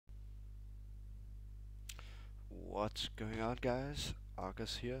What's going on, guys?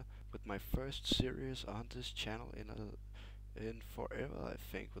 Argós here with my first series on this channel in forever, I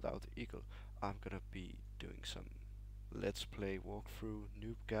think, without Eagle. I'm gonna be doing some let's play walkthrough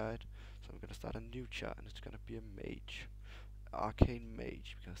noob guide. So I'm gonna start a new chart and it's gonna be a mage. Arcane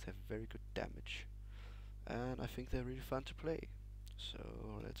mage, because they have very good damage. And I think they're really fun to play. So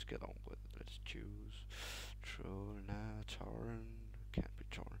let's get on with it. Let's choose Troll, nah, Tauren, can't be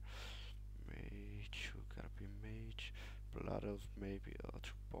Tauren. Mage, who gotta be mage. Blood elf maybe,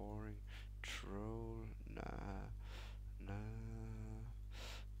 too boring. Troll, nah, nah.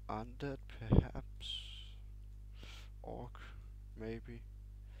 Undead perhaps. Orc, maybe.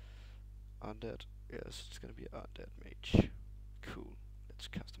 Undead, yes, it's gonna be undead mage. Cool, let's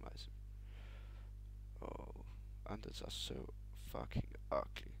customize him. Oh, undeads are so fucking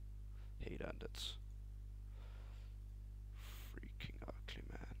ugly. Hate undeads. Freaking ugly,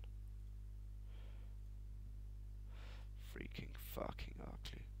 man. Freaking fucking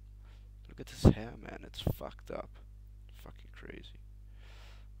ugly. Look at his hair, man, it's fucked up. Fucking crazy.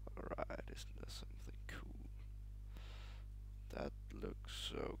 Alright, isn't there something cool? That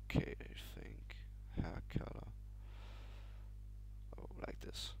looks okay, I think. Hair color. Oh, like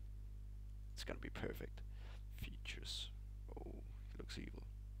this. It's gonna be perfect. Features. Oh, he looks evil.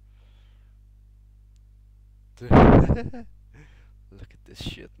 Look at this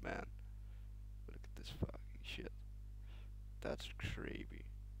shit, man. Look at this fucking shit. That's creepy.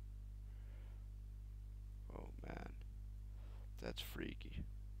 Oh man, that's freaky.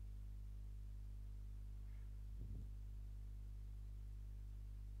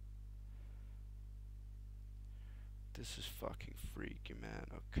 This is fucking freaky, man.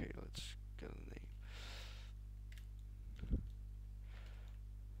 Okay, let's get a name.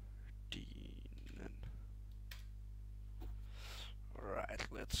 Dean. Alright,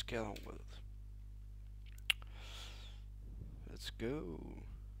 let's get on with it. Let's go.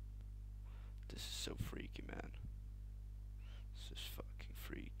 This is so freaky, man. This is fucking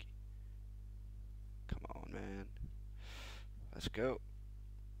freaky. Come on, man. Let's go.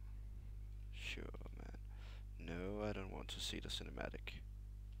 Sure, man. No, I don't want to see the cinematic.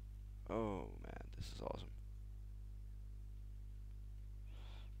 Oh, man, this is awesome.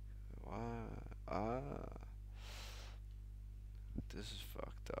 Wow. This is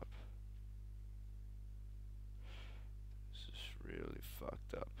fucked up. This is really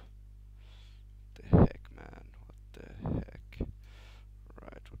fucked up. The heck, man? What the heck?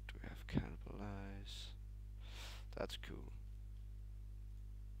 Right, what do we have? Cannibalize. That's cool.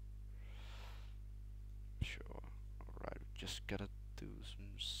 Sure. Alright, we just gotta do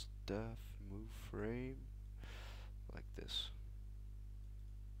some stuff. Move frame. Like this.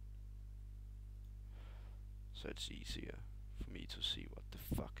 So it's easier for me to see what the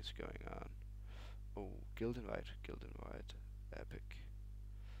fuck is going on. Oh, Guild Invite. Epic.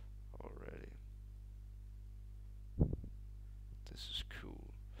 Already. This is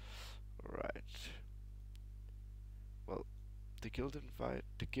cool. Alright. Well, the guild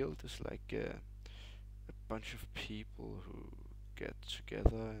is like a bunch of people who get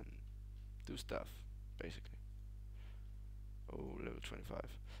together and do stuff, basically. Oh, level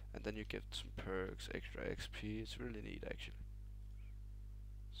 25. And then you get some perks, extra XP, it's really neat actually.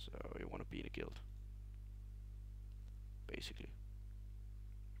 So you wanna be in a guild. Basically.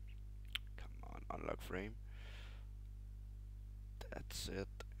 Come on, unlock frame. That's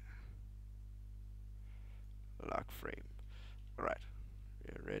it. Lock frame. Alright,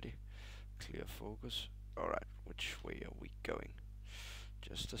 we're ready. Clear focus. Alright, which way are we going?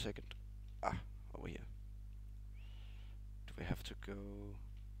 Just a second. Ah, over here. Do we have to go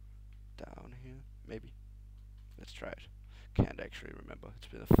down here? Maybe. Let's try it. Can't actually remember. It's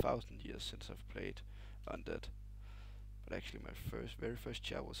been 1,000 years since I've played Undead. But actually my very first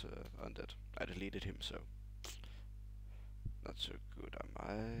chat was Undead. I deleted him, so not so good. Am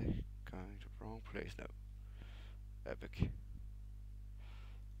I going to the wrong place? No. Epic.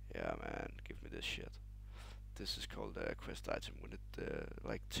 Yeah, man, give me this shit. This is called a quest item. When it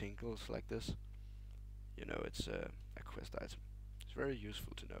like tinkles like this, you know it's a quest item. It's very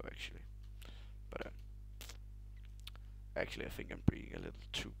useful to know actually. But actually I think I'm being a little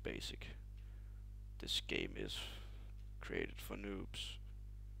too basic. This game is created for noobs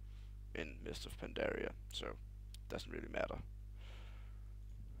in Mist of Pandaria, so it doesn't really matter.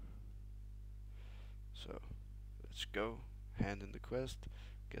 So let's go, hand in the quest,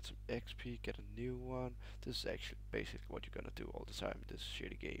 get some XP, get a new one. This is actually basically what you're gonna do all the time in this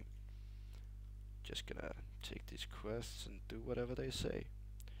shitty game. Just gonna take these quests and do whatever they say.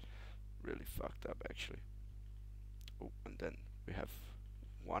 Really fucked up actually. Oh, and then we have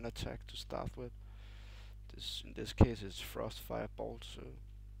one attack to start with. This in this case it's frost firebolt, so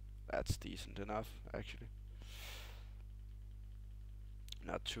that's decent enough actually.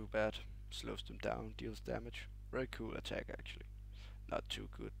 Not too bad. Slows them down, deals damage. Very cool attack actually. Not too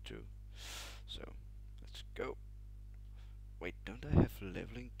good too. So let's go. Wait, don't I have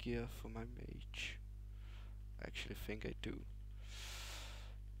leveling gear for my mage? I actually think I do.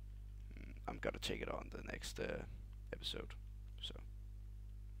 I'm gonna take it on the next episode. So,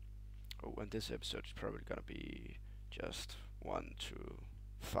 oh, and this episode is probably gonna be just 1 to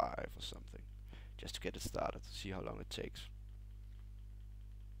 5 or something, just to get it started. See how long it takes.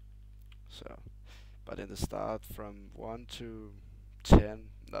 So, but in the start, from 1 to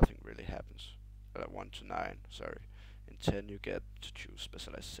 10, nothing really happens. 1 to 9, sorry. In 10 you get to choose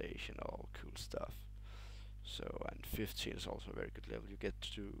specialization, all cool stuff. So, and 15 is also a very good level. You get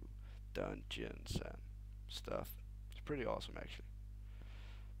to do dungeons and stuff. It's pretty awesome actually.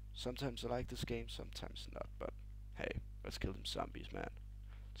 Sometimes I like this game, sometimes not, but hey, let's kill them zombies, man.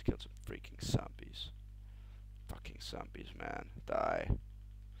 Let's kill some freaking zombies. Fucking zombies, man. Die.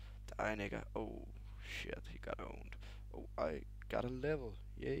 Die, nigga. Oh, shit, he got owned. Oh, I got a level.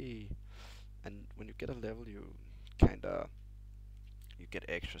 Yay. And when you get a level, you kinda... you get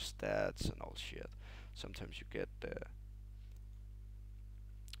extra stats and all shit. Sometimes you get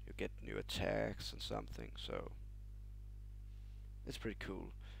new attacks and something, so... it's pretty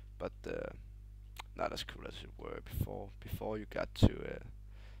cool. But not as cool as it were before. Before you got to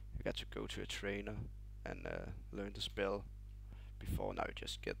go to a trainer and learn the spell. Before, now you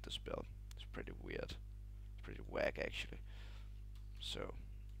just get the spell. It's pretty weird. It's pretty whack actually. So,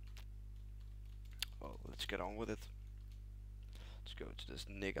 well, let's get on with it. Let's go to this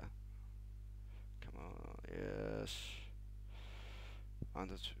nigger. Come on, yes. What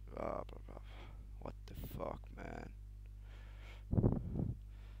the fuck, man?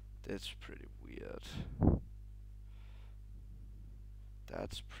 That's pretty weird.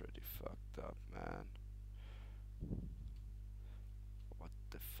 That's pretty fucked up, man. What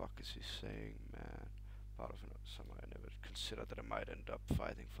the fuck is he saying, man? Part of somewhere I never considered that I might end up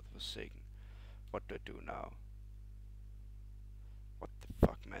fighting for the Forsaken. What do I do now? What the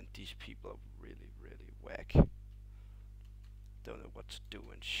fuck, man? These people are really, really whack. Don't know what to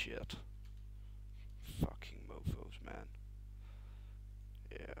do and shit. Fucking mofos, man.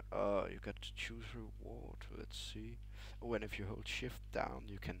 Yeah, oh, you got to choose reward. Let's see. Oh, and if you hold shift down,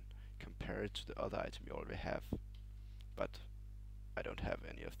 you can compare it to the other item you already have. But I don't have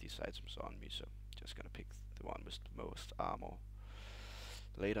any of these items on me, so just gonna pick the one with the most armor.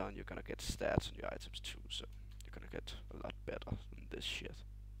 Later on, you're gonna get stats on your items too, so you're gonna get a lot better than this shit.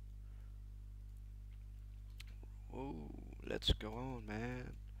 Oh, let's go on,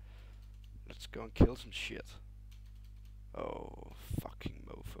 man. Let's go and kill some shit. Oh, fucking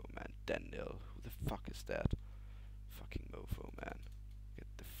mofo, man. Daniel, who the fuck is that? Fucking mofo, man. Get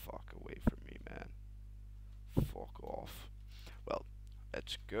the fuck away from me, man. Fuck off. Well,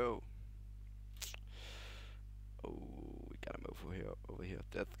 let's go. Oh, we got a mofo here, over here.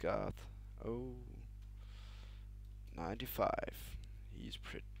 Death Guard. Oh, 95. He's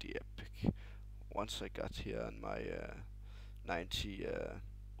pretty epic. Once I got here on my 90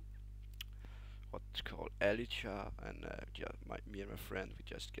 what's called Alicha, and me and my friend, we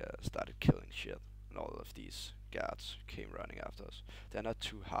just started killing shit, and all of these guards came running after us. They're not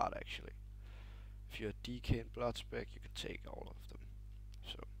too hard actually. If you're DK and Bloodspec, you can take all of them.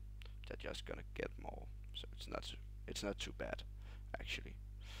 So they're just gonna get more. So it's not too bad actually.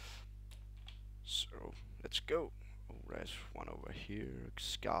 So let's go. Alright, one over here.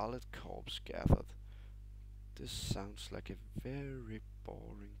 Scarlet Corpse gathered. This sounds like a very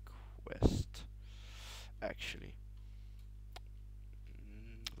boring quest. Actually,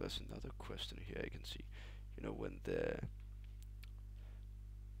 there's another question here. You can see, you know, when the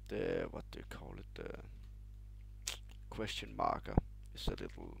what do you call it, the question marker is a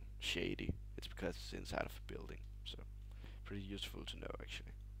little shady. It's because it's inside of a building, so pretty useful to know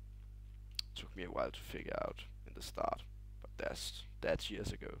actually. Took me a while to figure out in the start, but that's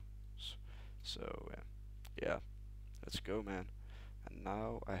years ago. So yeah, let's go, man. And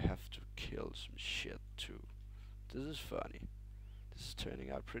now I have to kill some shit too. This is funny. This is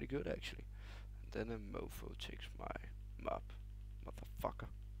turning out pretty good actually. And then a mofo takes my mob. Motherfucker.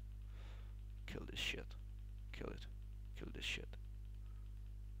 Kill this shit. Kill it. Kill this shit.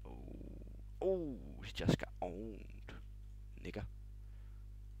 Oh, he just got owned. Nigga.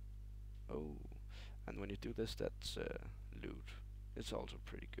 Oh. And when you do this, that's loot. It's also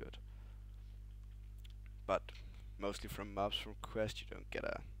pretty good. But mostly from mobs from quest, you don't get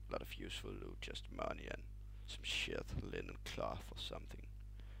a lot of useful loot, just money and some shit, linen cloth or something.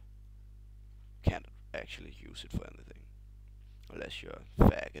 Can't actually use it for anything. Unless you're a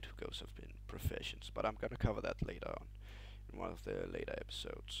faggot who goes up in professions. But I'm gonna cover that later on in one of the later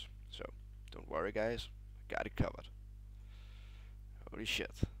episodes. So, don't worry guys, I got it covered. Holy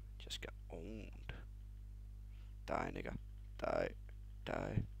shit, just got owned. Die nigga, die,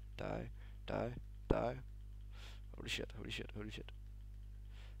 die, die, die, die. Holy shit, holy shit, holy shit.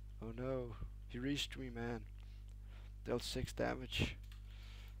 Oh no, he reached me, man. Dealt 6 damage.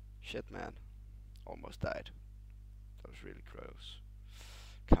 Shit, man. Almost died. That was really gross.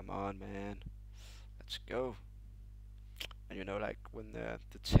 Come on, man. Let's go. And you know, like when the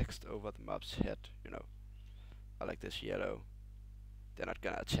text over the mob's head, you know, are like this yellow, they're not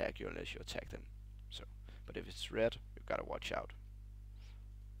gonna attack you unless you attack them. So, but if it's red, you gotta watch out.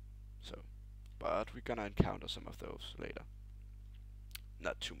 So, but we're gonna encounter some of those later.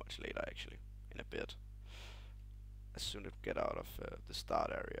 Not too much later, actually. In a bit. As soon as we get out of the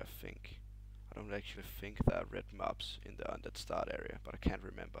start area, I think. I don't actually think there are red mobs in the undead start area, but I can't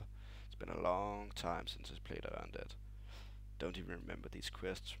remember. It's been a long time since I played undead. Don't even remember these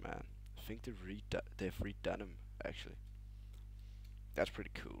quests, man. I think they've redone them, actually. That's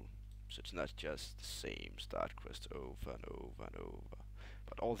pretty cool. So it's not just the same start quest over and over and over,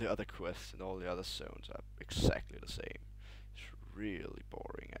 but all the other quests and all the other zones are exactly the same. It's really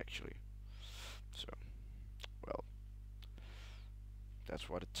boring, actually. So, well, that's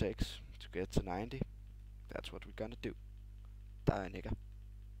what it takes to get to 90. That's what we're gonna do. Die, nigga.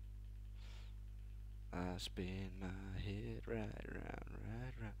 I spin my head right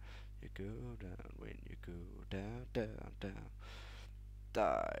round. You go down when you go down, down, down.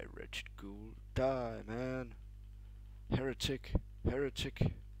 Die, wretched ghoul. Die, man. Heretic,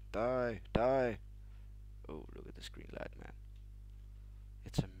 heretic. Die, die. Oh, look at this green light, man.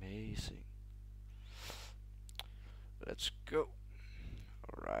 It's amazing. Let's go.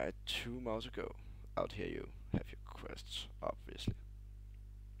 Alright, 2 more to go. Out here you have your quests, obviously.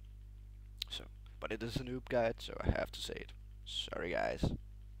 So, but it is a noob guide, so I have to say it. Sorry guys.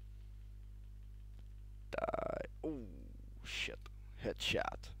 Die. Oh, shit.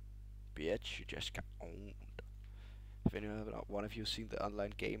 Headshot. Bitch, you just got owned. If one of you seen the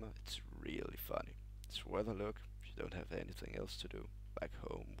Online Gamer, it's really funny. It's worth a look if you don't have anything else to do, like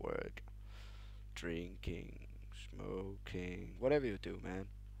homework, drinking, smoking, whatever you do, man.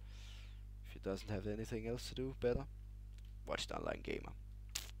 If you doesn't have anything else to do better, watch the Online Gamer.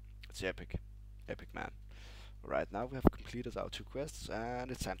 It's epic. Epic, man. Right now we have completed our 2 quests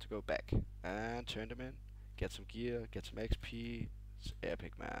and it's time to go back and turn them in, get some gear, get some XP. It's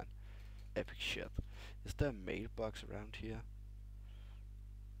epic, man. Epic shit. Is there a mailbox around here?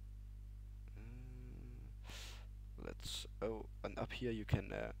 Let's. Oh, and up here you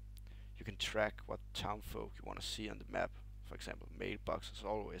can track what townfolk you want to see on the map. For example, mailbox is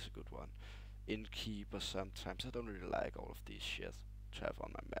always a good one. Innkeeper sometimes. I don't really like all of these shit to have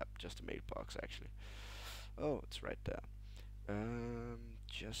on my map. Just a mailbox actually. Oh, it's right there.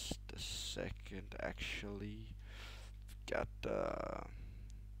 Just a second. Actually, got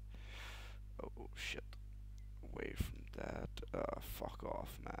oh shit. Away from that. Fuck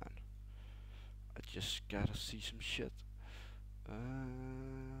off, man. I just gotta see some shit.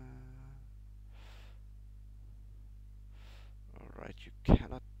 Alright, you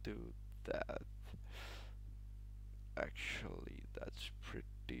cannot do that. Actually, that's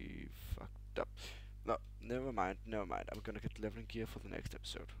pretty fucked up. No, never mind, never mind. I'm gonna get leveling gear for the next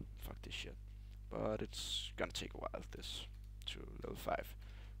episode. Fuck this shit. But it's gonna take a while, this, to level 5.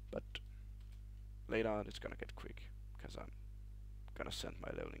 But later on, it's gonna get quick, because I'm gonna send my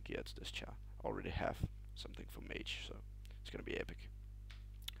leveling gear to this char. Already have something for Mage, so it's gonna be epic.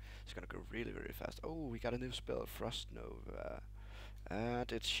 It's gonna go really, very fast. Oh, we got a new spell, Frost Nova.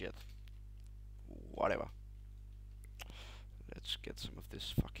 And it's shit. Whatever. Let's get some of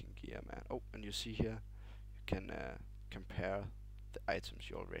this fucking gear, man. Oh, and you see here, you can compare the items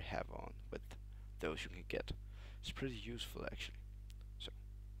you already have on with those you can get. It's pretty useful, actually. So,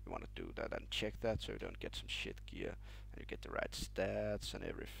 you want to do that and check that so you don't get some shit gear and you get the right stats and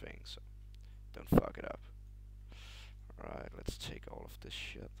everything, so don't fuck it up. Alright, let's take all of this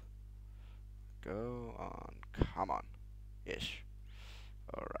shit. Go on, come on. Ish.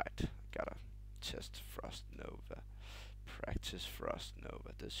 Alright, gotta test Frost Nova. Practice Frost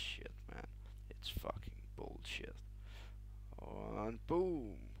Nova. This shit, man. It's fucking bullshit. And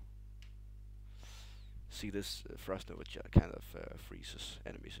boom! See, this Frost Nova kind of freezes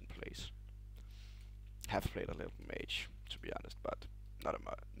enemies in place. Have played a little Mage, to be honest, but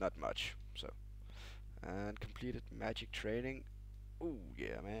not much. So, and completed magic training. Ooh,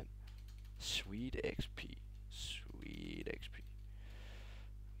 yeah, man. Sweet XP. Sweet XP.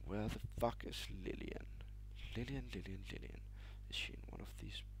 Where the fuck is Lillian? Lillian. Is she in one of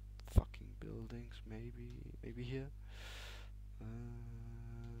these fucking buildings? Maybe here?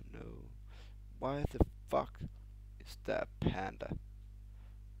 No. Why the fuck is that panda?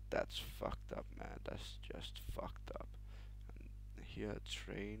 That's fucked up, man. That's just fucked up. And here,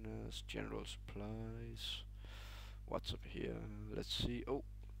 trainers, general supplies. What's up here? Let's see. Oh,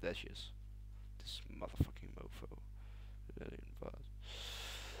 there she is. This motherfucking mofo. Lillian Vaz.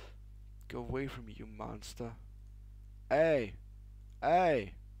 Go away from me, you monster. Hey!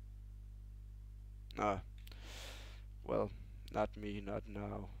 Hey! Well, not me, not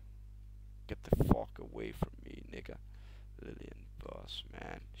now. Get the fuck away from me, nigga. Lillian Boss,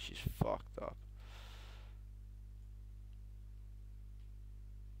 man. She's fucked up.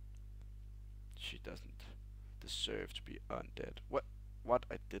 She doesn't deserve to be undead. What?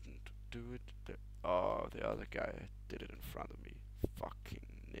 I didn't do it. Oh, the other guy did it in front of me. Fucking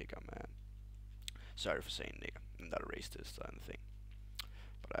nigga, man. Sorry for saying nigga. I'm not a racist or anything.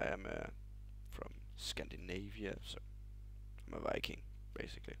 But I am from Scandinavia, so I'm a Viking,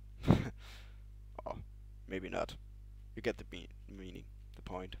 basically. Oh, maybe not. You get the meaning, the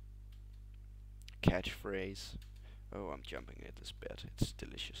point. Catchphrase. Oh, I'm jumping at this bed. It's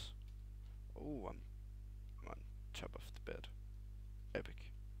delicious. Oh, I'm on top of the bed.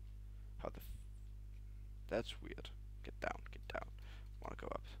 Epic. How the that's weird. Get down, get down. Wanna go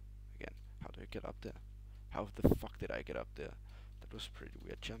up again. How do I get up there? How the fuck did I get up there? That was pretty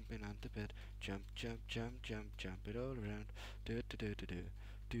weird. Jumping on the bed. Jump it all around. Do do do do do.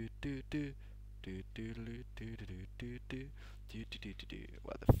 Do do do. Do do do do do do do do do do.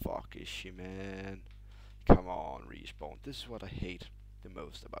 What the fuck is she, man? Come on, respawn. This is what I hate the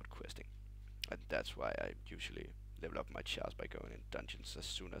most about questing. And that's why I usually level up my chars by going in dungeons as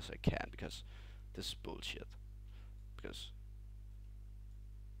soon as I can, because this is bullshit. Because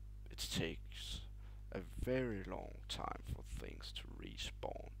it takes a very long time for things to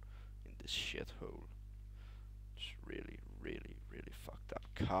respawn in this shithole. It's really fucked up.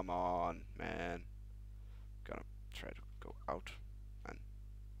 Come on, man. Gonna try to go out and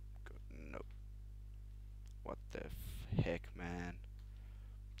go. No. What the heck, man?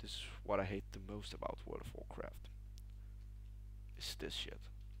 This is what I hate the most about World of Warcraft. Is this shit.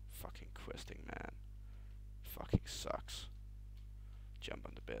 Fucking questing, man. Fucking sucks. Jump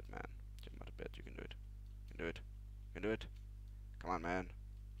on the bed, man. Jump on the bed, you can do it. You can do it. You can do it. Come on, man.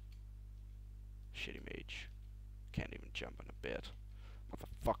 Shitty mage. Can't even jump on the bed.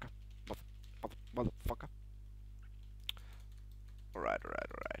 Motherfucker. Motherfucker. Alright.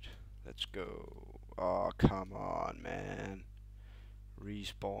 Let's go. Oh, come on, man.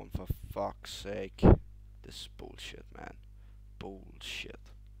 Respawn for fuck's sake. This is bullshit, man. Bullshit.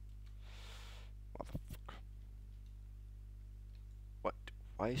 Motherfucker. What?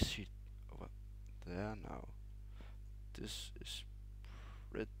 Why is she over there now? This is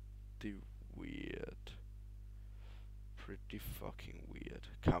pretty weird. Pretty fucking weird.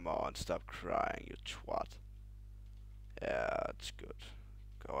 Come on, stop crying, you twat. Yeah, it's good.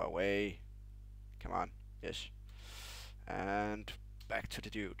 Go away. Come on. Yes. And back to the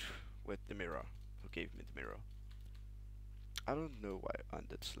dude with the mirror, who gave me the mirror. I don't know why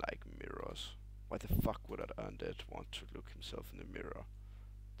undeads like mirrors. Why the fuck would an undead want to look himself in the mirror?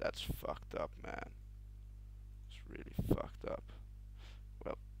 That's fucked up, man. It's really fucked up.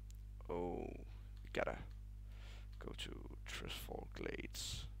 Well, oh, we gotta go to Trustfall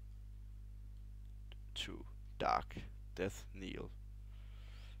Glades. To Dark Death Kneel.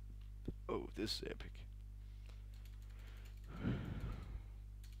 Oh, this is epic.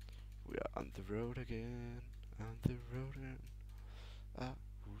 We are on the road again, on the road again. I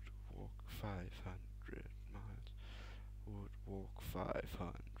would walk 500 miles, would walk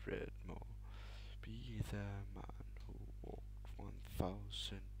 500 more. Be the man who walked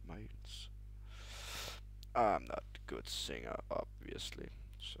 1,000 miles. I'm not a good singer, obviously,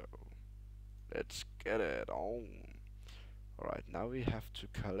 so let's get it on. Alright, now we have to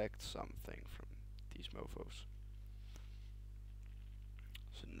collect something from these mofos.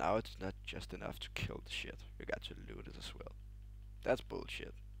 So now it's not just enough to kill the shit, you got to loot it as well. That's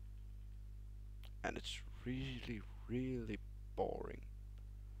bullshit. And it's really boring.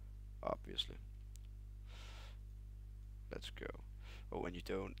 Obviously. Let's go. But when you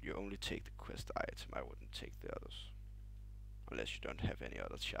only take the quest item, I wouldn't take the others. Unless you don't have any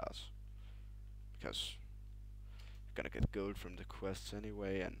other chars. Because you're gonna get gold from the quests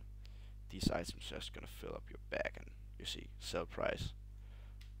anyway, and these items are just gonna fill up your bag, and you see, sell price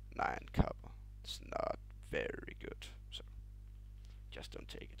 9 copper. It's not very good, so just don't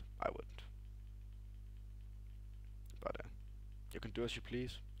take it. I wouldn't. But you can do as you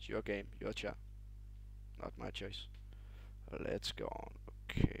please. It's your game, your char. not my choice. Let's go on.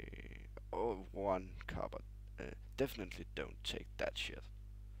 Okay. Oh, 1 copper. Definitely don't take that shit.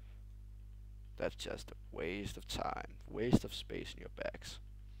 That's just a waste of time, waste of space in your bags.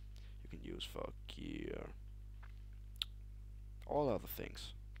 You can use for gear, all other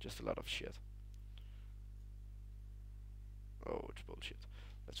things. Just a lot of shit. Oh, it's bullshit.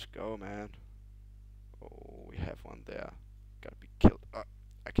 Let's go, man. Oh, we have one there. Gotta be killed.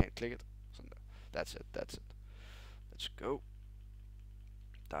 I can't click it. That's it, that's it. Let's go.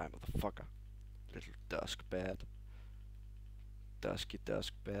 Die, motherfucker. Little dusk bat. Dusky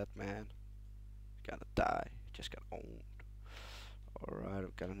dusk bat, man. Gonna die. Just got owned. Alright,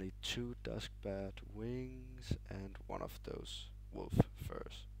 I'm gonna need 2 dusk bat wings and 1 of those wolf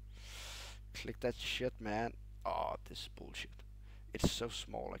furs. Click that shit, man. Oh, this is bullshit. It's so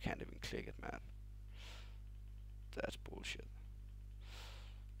small I can't even click it, man. That's bullshit.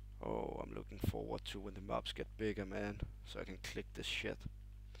 Oh, I'm looking forward to when the mobs get bigger, man, so I can click this shit.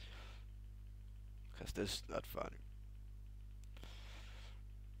 Cause this is not funny.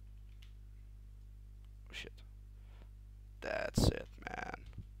 Oh shit. That's it, man.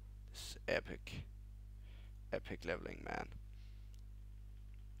 This is epic. Epic leveling, man.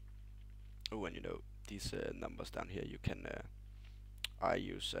 Oh, and you know, these numbers down here, you can, I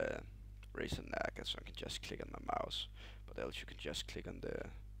use Razer Naga, so I can just click on my mouse, but else you can just click on the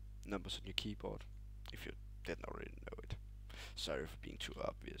numbers on your keyboard, if you didn't already know it. Sorry for being too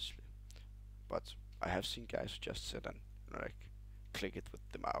obviously, but I have seen guys who just sit and like click it with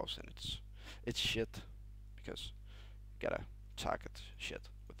the mouse, and it's shit, because you gotta target shit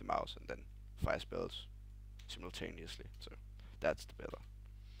with the mouse and then fire spells simultaneously, so that's the better.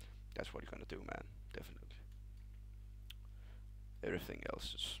 That's what you're gonna do, man, definitely. Everything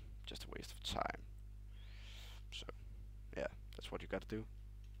else is just a waste of time. So, yeah, that's what you gotta do.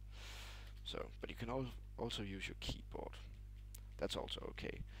 So, but you can also use your keyboard. That's also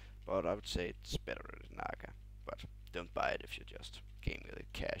okay. But I would say it's better than Naga. But don't buy it if you're just gaming with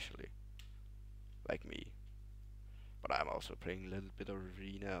it casually, like me. But I'm also playing a little bit of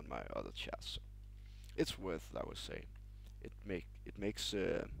Arena on my other chats. So it's worth it, I would say. It makes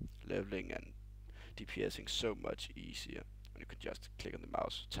leveling and DPSing so much easier when you can just click on the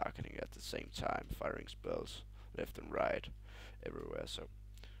mouse, targeting at the same time, firing spells left and right, everywhere. So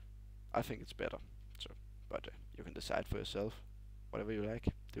I think it's better. So, but you can decide for yourself, whatever you like.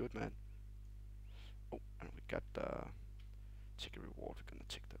 Do it, man. Oh, and we got take a reward. We're gonna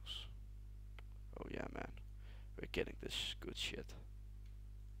take those. Oh yeah, man. We're getting this good shit.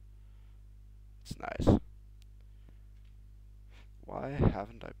 It's nice. Why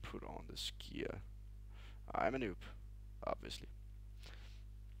haven't I put on this gear? I'm a noob, obviously.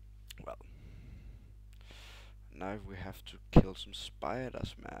 Well, now we have to kill some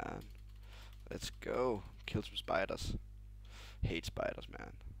spiders, man. Let's go. Kill some spiders. Hate spiders,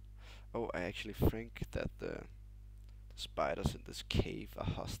 man. Oh, I actually think that the spiders in this cave are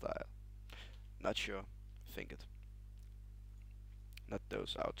hostile. Not sure. Think it. Not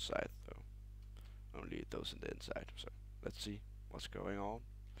those outside, though. Only those in the inside. So, let's see what's going on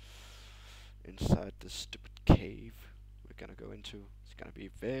inside this stupid cave we're gonna go into. It's gonna be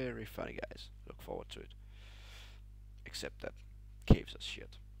very funny, guys. Look forward to it. Except that caves are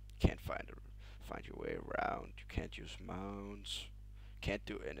shit. Can't find your way around. You can't use mounts. Can't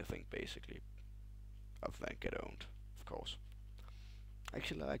do anything basically, other than get owned, of course. I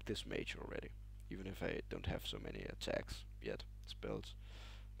actually like this mage already, even if I don't have so many attacks yet, spells.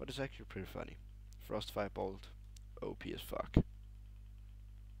 But it's actually pretty funny. Frostfire Bolt, OP as fuck.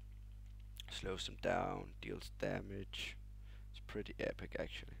 Slows them down, deals damage. It's pretty epic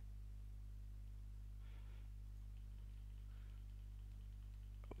actually.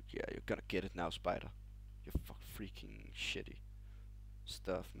 Oh yeah, you're gonna get it now, spider. You freaking shitty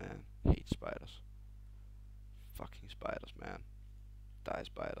stuff, man. Hate spiders. Fucking spiders, man. Die,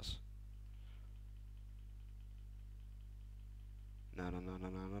 spiders. No,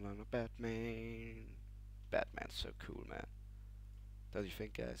 Batman. Batman's so cool, man. Don't you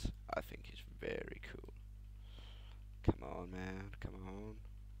think, guys? I think he's very cool. Come on, man. Come on.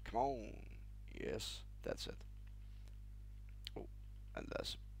 Come on. Yes, that's it. Oh, and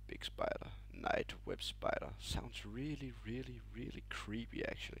there's a big spider. Night web spider. Sounds really creepy,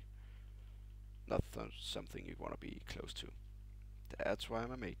 actually. Not something you want to be close to. That's why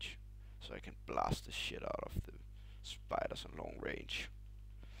I'm a mage. So I can blast the shit out of the spiders on long range.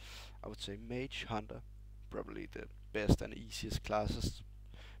 I would say mage, hunter, probably the best and easiest classes.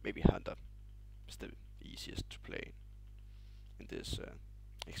 Maybe hunter is the easiest to play in this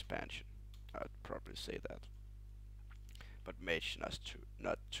expansion. I'd probably say that. But mage not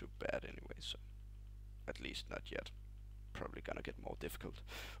too bad anyway. So At least not yet. Probably gonna get more difficult.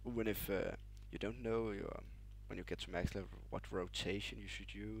 When if you don't know your when you get to max level what rotation you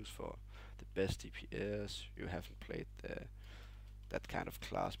should use for the best DPS, you haven't played that kind of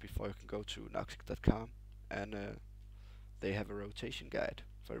class before, you can go to noxic.com and they have a rotation guide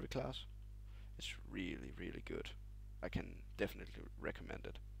for every class. It's really, really good. I can definitely recommend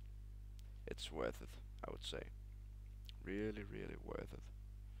it. It's worth it, I would say. Really, really worth it.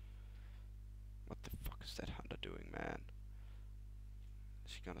 What the fuck is that hunter doing, man?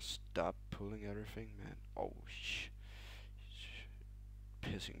 Is he gonna stop pulling everything, man? Oh,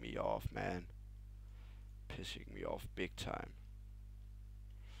 pissing me off, man. Pissing me off big time.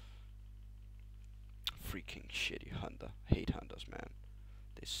 Freaking shitty hunter. Hate hunters, man.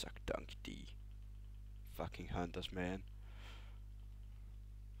 They suck donkey D. Fucking hunters, man.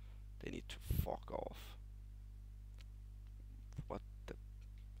 They need to fuck off. What the...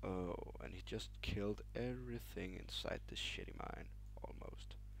 Oh, and he just killed everything inside this shitty mine.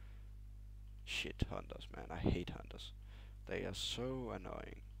 Almost. Shit hunters, man. I hate hunters. They are so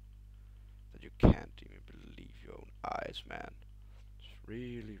annoying that you can't even believe your own eyes, man. It's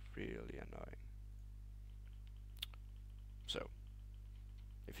really, really annoying. So,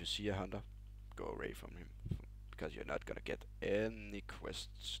 if you see a hunter, go away from him, because you're not gonna get any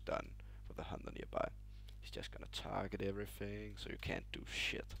quests done with a hunter nearby. He's just gonna target everything, so you can't do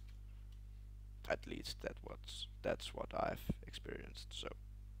shit. At least that's what I've experienced. So,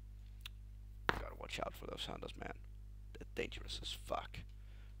 gotta watch out for those hunters, man. They're dangerous as fuck.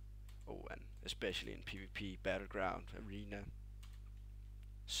 Oh, and especially in PvP, Battleground, Arena.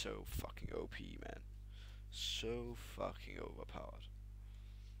 So fucking OP, man. So fucking overpowered.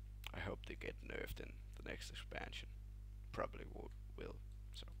 I hope they get nerfed in the next expansion. Probably will.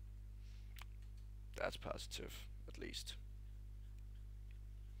 So that's positive, at least.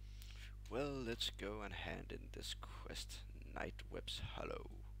 Well, let's go and hand in this quest. Night Web's Hollow.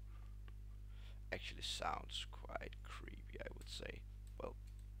 Actually sounds quite creepy, I would say. Well,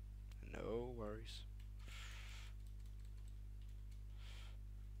 no worries.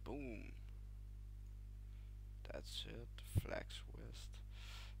 Boom. That's it. Flags West.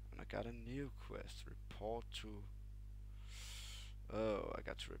 And I got a new quest. Report to... Oh, I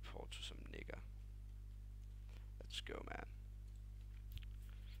got to report to some nigger. Let's go, man.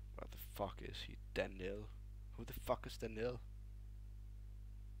 What the fuck is he? Daniel? Who the fuck is Daniel?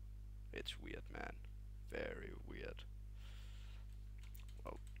 It's weird, man. Very weird.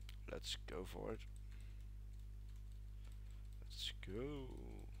 Well, let's go for it. Let's go.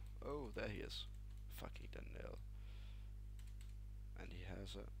 Oh, there he is. Fucking Daniel. And he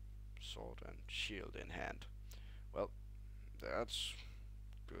has a sword and shield in hand. Well, that's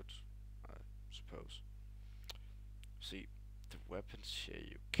good, I suppose. See, the weapons here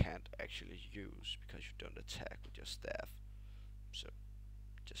you can't actually use because you don't attack with your staff. So,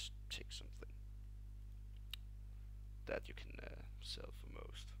 just take something that you can sell for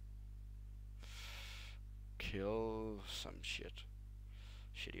most. Kill some shitty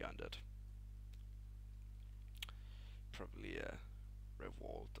undead. Probably a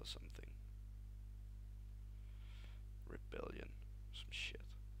revolt or something. Rebellion, some shit.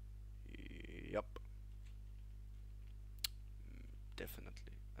 Yup.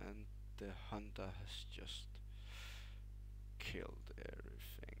 Definitely. And the hunter has just killed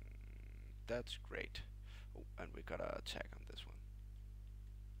everything. That's great. Oh, and we got an attack on this one.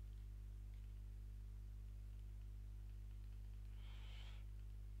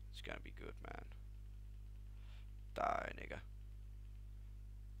 It's gonna be good, man. Die, nigga.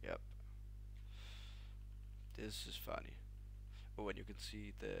 Yep. This is funny. Oh, and you can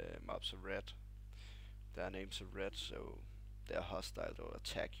see the mobs are red. Their names are red, so they're hostile. They'll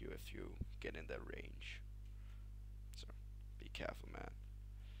attack you if you get in their range. So, be careful, man.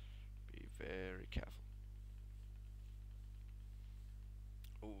 Be very careful.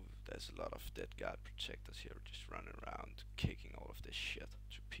 Oh, there's a lot of dead guard protectors here just running around, kicking all of this shit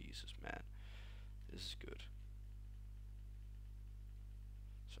to pieces, man. This is good.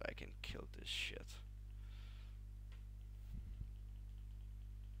 So I can kill this shit.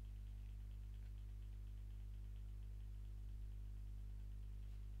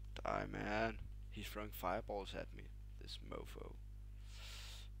 Die, man. He's throwing fireballs at me, this mofo.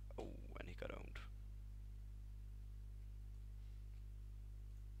 Oh, and he got owned.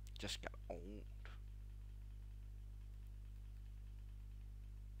 Just got owned.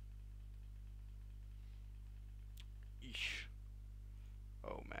 Eesh.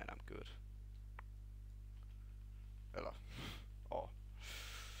 Oh man, I'm good. Eller, oh,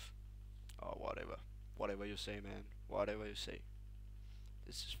 whatever. Whatever you say, man. Whatever you say.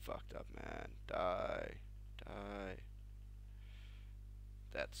 This is fucked up, man. Die. Die.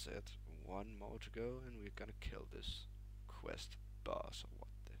 That's it. One more to go and we're gonna kill this quest boss or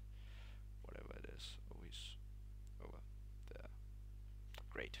whatever it is. Oh, he's over there.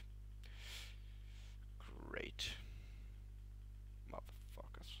 Great. Great.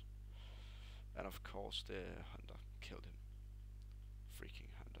 Motherfuckers. And of course the hunter killed him.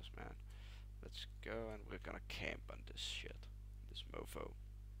 Freaking hunters, man. Let's go and we're gonna camp on this shit. This mofo.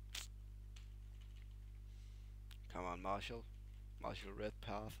 Come on, Marshall. Marshall Red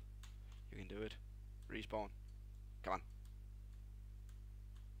Path. You can do it. Respawn. Come on.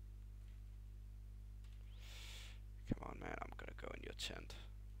 Come on, man. I'm gonna go in your tent.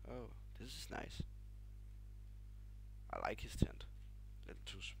 Oh, this is nice. I like his tent. A little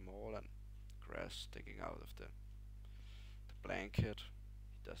too small and grass sticking out of the blanket.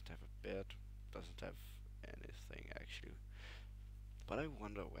 He doesn't have a bed. Doesn't have anything actually. But I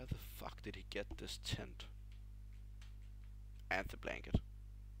wonder where the fuck did he get this tent? And the blanket.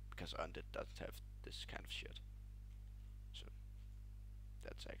 Because Undead doesn't have this kind of shit. So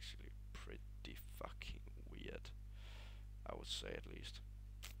that's actually pretty fucking weird. I would say at least.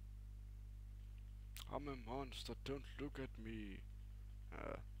 I'm a monster, don't look at me.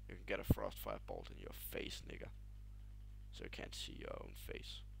 You can get a frostfire bolt in your face, nigga. So you can't see your own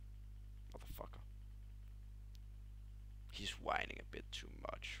face. Motherfucker. He's whining a bit too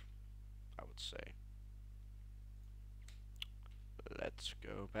much, I would say. Let's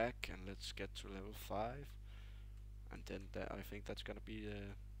go back and let's get to level 5. And then I think that's gonna be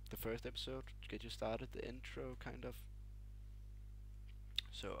the first episode to get you started, the intro kind of.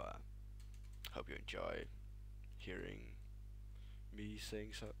 So hope you enjoy hearing me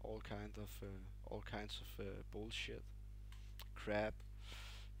saying all kinds of bullshit, crap,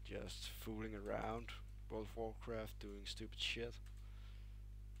 just fooling around, World of Warcraft, doing stupid shit,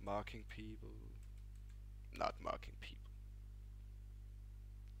 mocking people, not mocking people,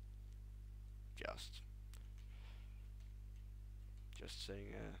 just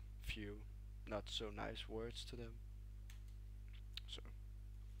saying a few not so nice words to them. So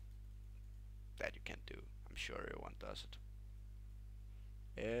that you can do. I'm sure everyone does it.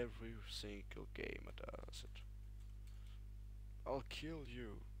 Every single gamer does it. I'll kill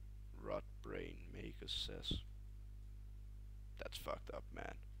you, Rot Brain Maker says. That's fucked up,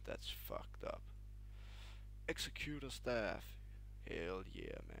 man. That's fucked up. Executor staff. Hell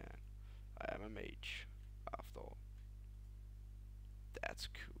yeah, man. I am a mage, after all. That's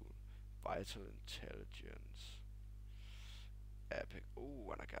cool. Vital intelligence. Epic.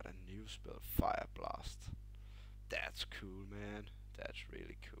 Ooh, and I got a new spell, Fire Blast. That's cool, man. That's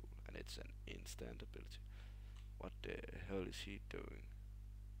really cool. And it's an instant ability. What the hell is he doing?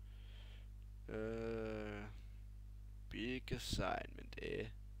 Big assignment, eh?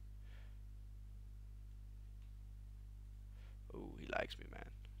 Oh, he likes me,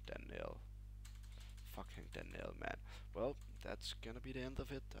 man. Daniel. Fucking Daniel, man. Well, that's gonna be the end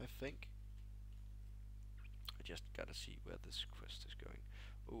of it, I think. I just gotta see where this quest is going.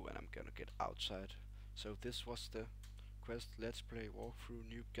 Oh, and I'm gonna get outside. So this was the quest Let's Play walkthrough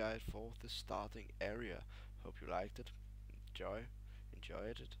noob guide for the starting area. Hope you liked it.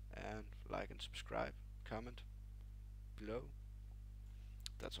 Enjoyed it, and like and subscribe, comment below.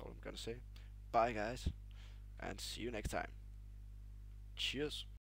 That's all I'm gonna say. Bye guys, and see you next time. Cheers.